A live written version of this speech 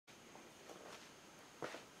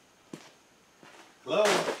Hello,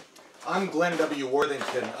 I'm Glenn W.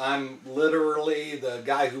 Worthington. I'm literally the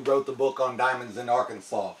guy who wrote the book on diamonds in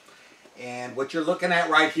Arkansas. And what you're looking at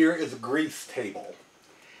right here is a grease table.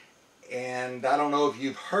 And I don't know if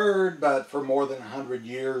you've heard, but for more than 100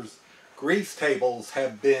 years, grease tables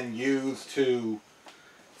have been used to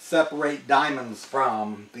separate diamonds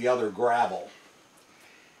from the other gravel.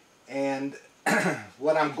 And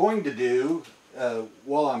what I'm going to do,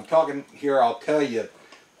 while I'm talking here, I'll tell you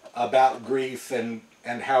about grease and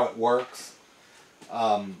how it works.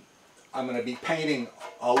 I'm going to be painting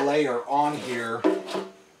a layer on here.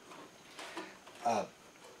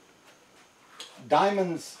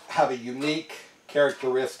 Diamonds have a unique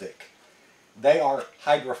characteristic. They are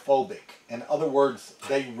hydrophobic. In other words,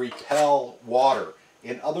 they repel water.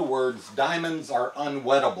 In other words, diamonds are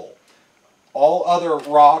unwettable. All other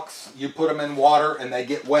rocks, you put them in water and they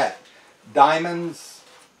get wet. Diamonds,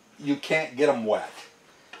 you can't get them wet.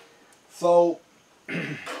 So,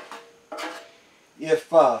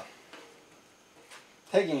 if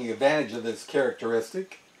taking advantage of this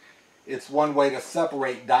characteristic, it's one way to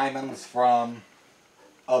separate diamonds from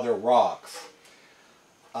other rocks.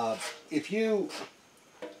 If you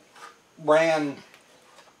ran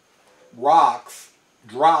rocks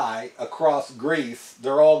dry across grease,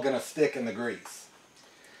 they're all going to stick in the grease.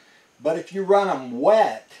 But if you run them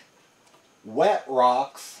wet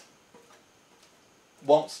rocks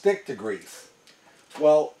won't stick to grease.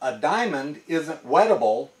 Well, a diamond isn't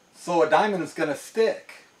wettable, so a diamond's going to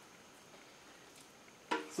stick.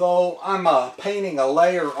 So I'm painting a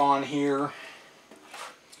layer on here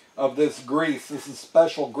of this grease. This is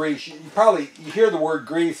special grease. You hear the word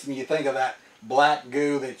grease and you think of that black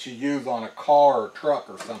goo that you use on a car or truck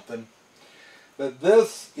or something. But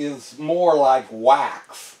this is more like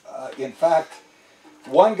wax. In fact,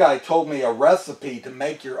 one guy told me a recipe to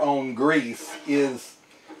make your own grease is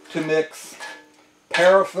to mix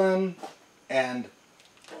paraffin and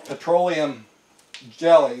petroleum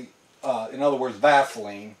jelly, in other words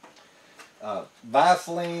Vaseline,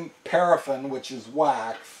 paraffin, which is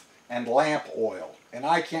wax, and lamp oil. And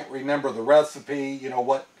I can't remember the recipe, you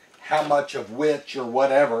know, how much of which or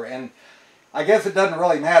whatever, and I guess it doesn't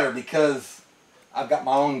really matter because I've got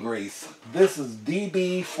my own grease. This is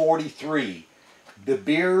DB43, De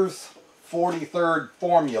Beers 43rd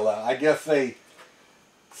formula. I guess they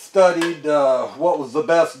studied what was the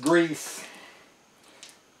best grease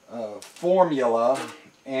formula,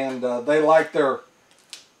 and they liked their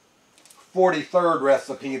 43rd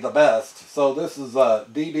recipe the best. So this is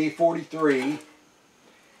DB43,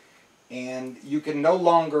 and you can no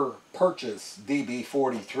longer purchase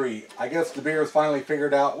DB43. I guess De Beers finally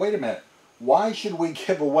figured out, wait a minute, why should we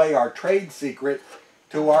give away our trade secret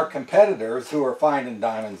to our competitors who are finding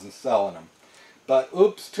diamonds and selling them? But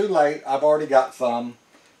oops, too late, I've already got some.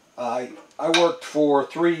 I worked for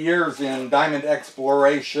 3 years in diamond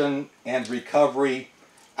exploration and recovery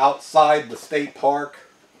outside the state park,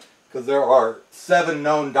 because there are 7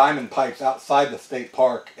 known diamond pipes outside the state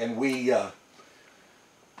park, and we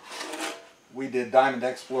did diamond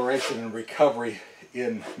exploration and recovery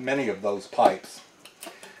in many of those pipes.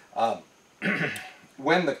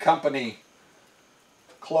 When the company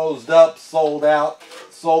closed up, sold out,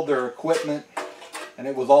 sold their equipment, and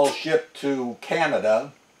it was all shipped to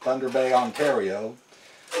Canada, Thunder Bay, Ontario,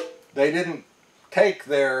 they didn't take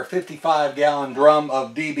their 55-gallon drum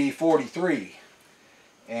of DB43.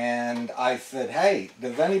 And I said, hey,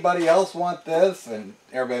 does anybody else want this? And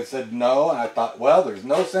everybody said no. And I thought, well, there's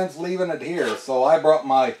no sense leaving it here. So I brought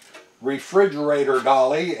my refrigerator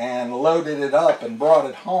dolly and loaded it up and brought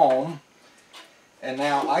it home. And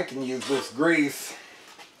now I can use this grease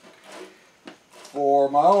for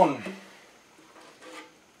my own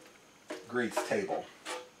grease table.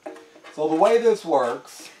 So the way this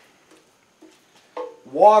works,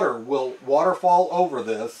 water will waterfall over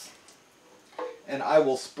this, and I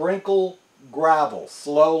will sprinkle gravel,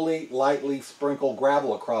 slowly, lightly sprinkle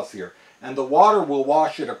gravel across here. And the water will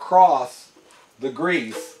wash it across the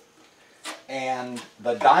grease, and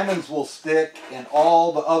the diamonds will stick, and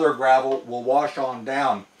all the other gravel will wash on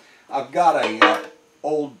down. I've got a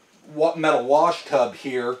old metal wash tub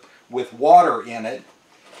here with water in it,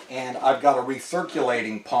 and I've got a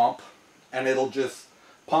recirculating pump, and it'll just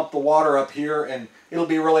pump the water up here, and it'll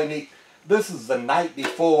be really neat. This is the night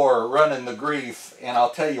before running the grease, and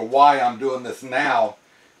I'll tell you why I'm doing this now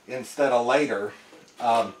instead of later.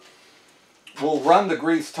 We'll run the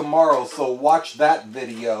grease tomorrow, so watch that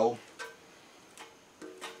video.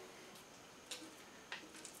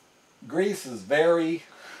 Grease is very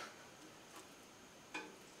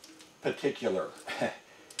particular.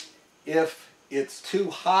 If it's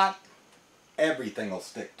too hot everything will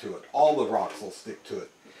stick to it. All the rocks will stick to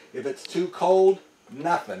it. If it's too cold,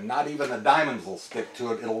 nothing, not even the diamonds will stick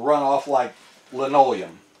to it. It'll run off like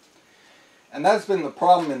linoleum. And that's been the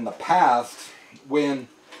problem in the past when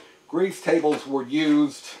grease tables were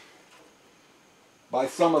used by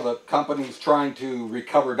some of the companies trying to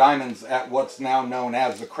recover diamonds at what's now known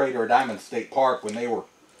as the Crater of Diamonds State Park when they were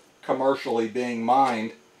commercially being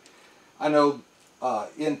mined. I know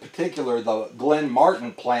in particular the Glen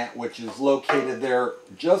Martin plant, which is located there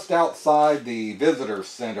just outside the visitor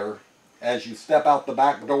center. As you step out the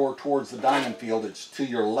back door towards the diamond field, it's to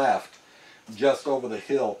your left, just over the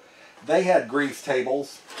hill. They had grease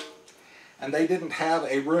tables, and they didn't have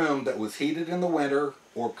a room that was heated in the winter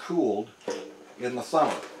or cooled in the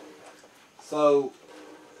summer. So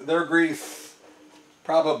their grease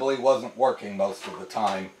probably wasn't working most of the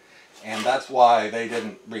time, and that's why they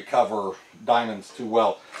didn't recover diamonds too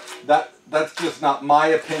well. That's just not my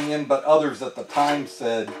opinion, but others at the time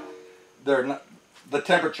said the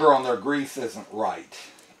temperature on their grease isn't right,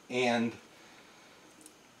 and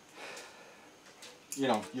you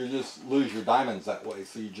know, you just lose your diamonds that way,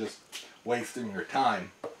 so you're just wasting your time.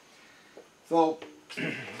 So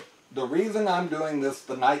the reason I'm doing this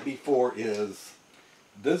the night before is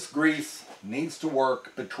this grease needs to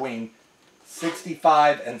work between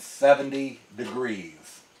 65 and 70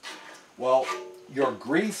 degrees. Well, your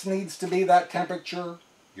grease needs to be that temperature,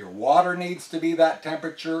 your water needs to be that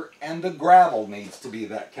temperature, and the gravel needs to be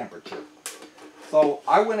that temperature. So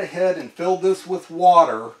I went ahead and filled this with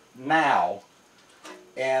water now,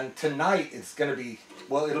 and tonight it's going to be,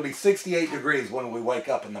 well, it'll be 68 degrees when we wake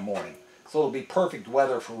up in the morning. So it'll be perfect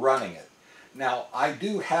weather for running it. Now, I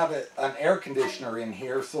do have an air conditioner in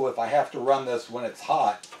here, so if I have to run this when it's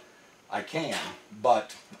hot, I can.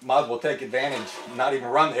 But might as well take advantage, not even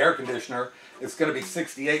run the air conditioner. It's going to be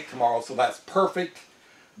 68 tomorrow, so that's perfect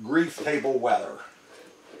grease table weather.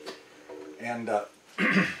 And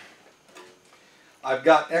I've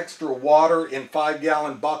got extra water in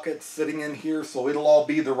 5-gallon buckets sitting in here, so it'll all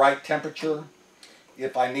be the right temperature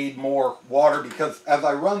if I need more water, because as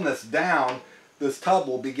I run this down, this tub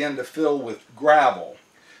will begin to fill with gravel.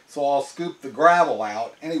 So I'll scoop the gravel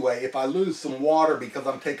out. Anyway, if I lose some water because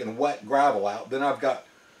I'm taking wet gravel out, then I've got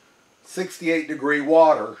 68-degree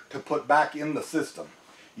water to put back in the system.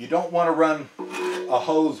 You don't want to run a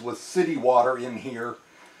hose with city water in here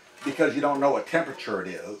because you don't know what temperature it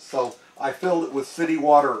is. So I filled it with city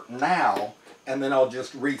water now, and then I'll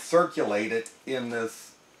just recirculate it in this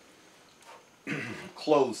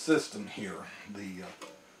closed system here, the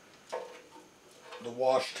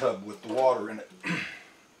wash tub with the water in it.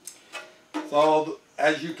 So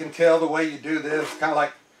as you can tell, the way you do this, kind of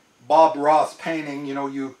like Bob Ross painting, you know,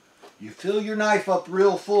 you fill your knife up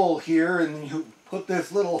real full here, and you put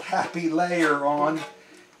this little happy layer on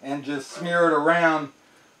and just smear it around,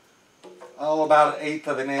 oh, about 1/8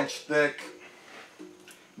 of an inch thick.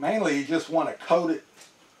 Mainly you just want to coat it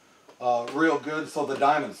real good so the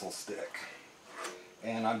diamonds will stick.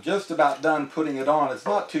 And I'm just about done putting it on. It's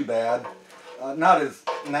not too bad. Not as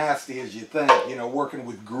nasty as you think, you know, working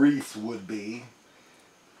with grease would be.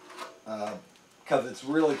 Because it's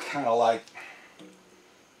really kind of like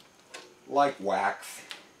wax.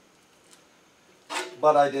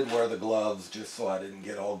 But I did wear the gloves just so I didn't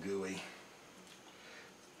get all gooey.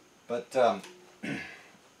 But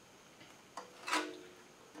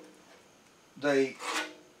they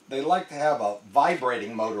like to have a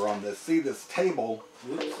vibrating motor on this. See, this table,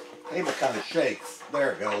 oops, table kind of shakes.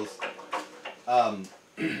 There it goes.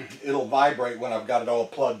 It'll vibrate when I've got it all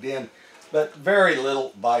plugged in, but very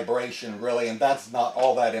little vibration really, and that's not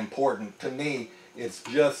all that important to me. It's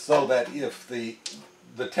just so that if the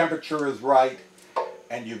temperature is right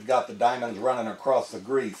and you've got the diamonds running across the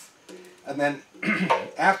grease. And then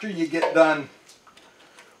after you get done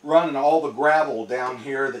running all the gravel down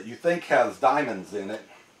here that you think has diamonds in it,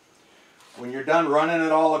 when you're done running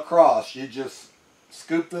it all across, you just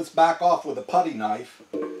scoop this back off with a putty knife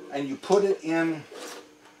and you put it in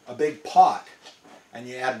a big pot and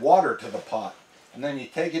you add water to the pot. And then you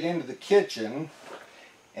take it into the kitchen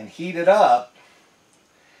and heat it up,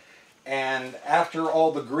 and after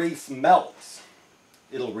all the grease melts,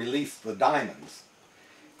 it'll release the diamonds.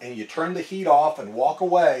 And you turn the heat off and walk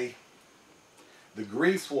away. The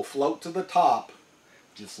grease will float to the top.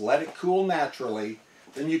 Just let it cool naturally.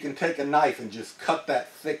 Then you can take a knife and just cut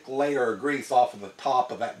that thick layer of grease off of the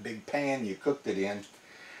top of that big pan you cooked it in.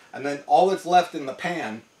 And then all that's left in the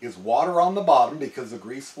pan is water on the bottom because the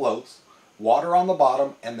grease floats, water on the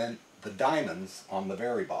bottom, and then the diamonds on the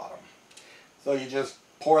very bottom. So you just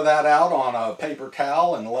pour that out on a paper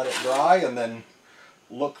towel and let it dry, and then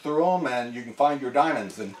look through them and you can find your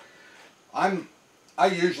diamonds. And I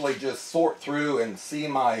usually just sort through and see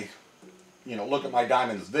my, look at my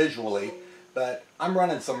diamonds visually, but I'm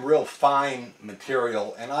running some real fine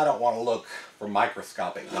material and I don't want to look for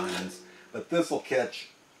microscopic diamonds, but this will catch,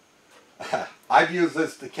 I've used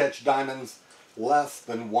this to catch diamonds less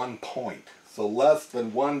than 1 point, so less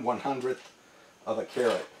than 1/100th of a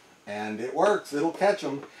carat, and it works. It'll catch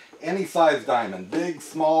them, any size diamond, big,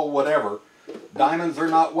 small, whatever. Diamonds are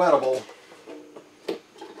not wettable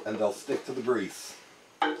and they'll stick to the grease.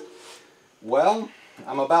 Well,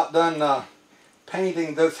 I'm about done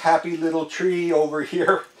painting this happy little tree over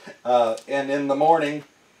here, and in the morning,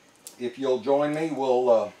 if you'll join me,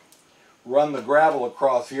 we'll run the gravel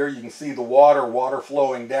across here. You can see the water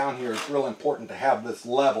flowing down here. It's real important to have this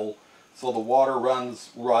level so the water runs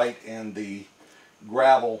right and the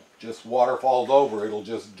gravel just waterfalls over. It'll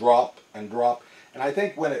just drop and drop. And I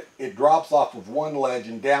think when it drops off of one ledge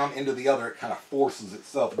and down into the other, it kind of forces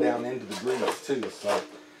itself down into the grease too. So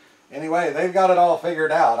anyway, they've got it all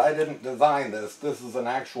figured out. I didn't design this. This is an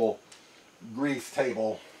actual grease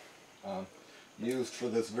table used for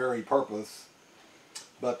this very purpose.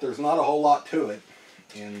 But there's not a whole lot to it.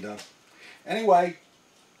 And anyway,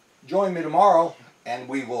 join me tomorrow and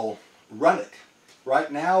we will run it.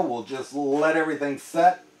 Right now, we'll just let everything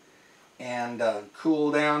set and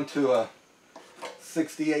cool down to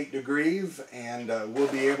 68 degrees, and we'll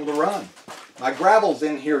be able to run. My gravel's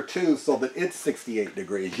in here too, so that it's 68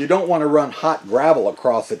 degrees. You don't want to run hot gravel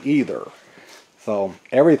across it either. So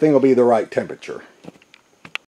everything will be the right temperature.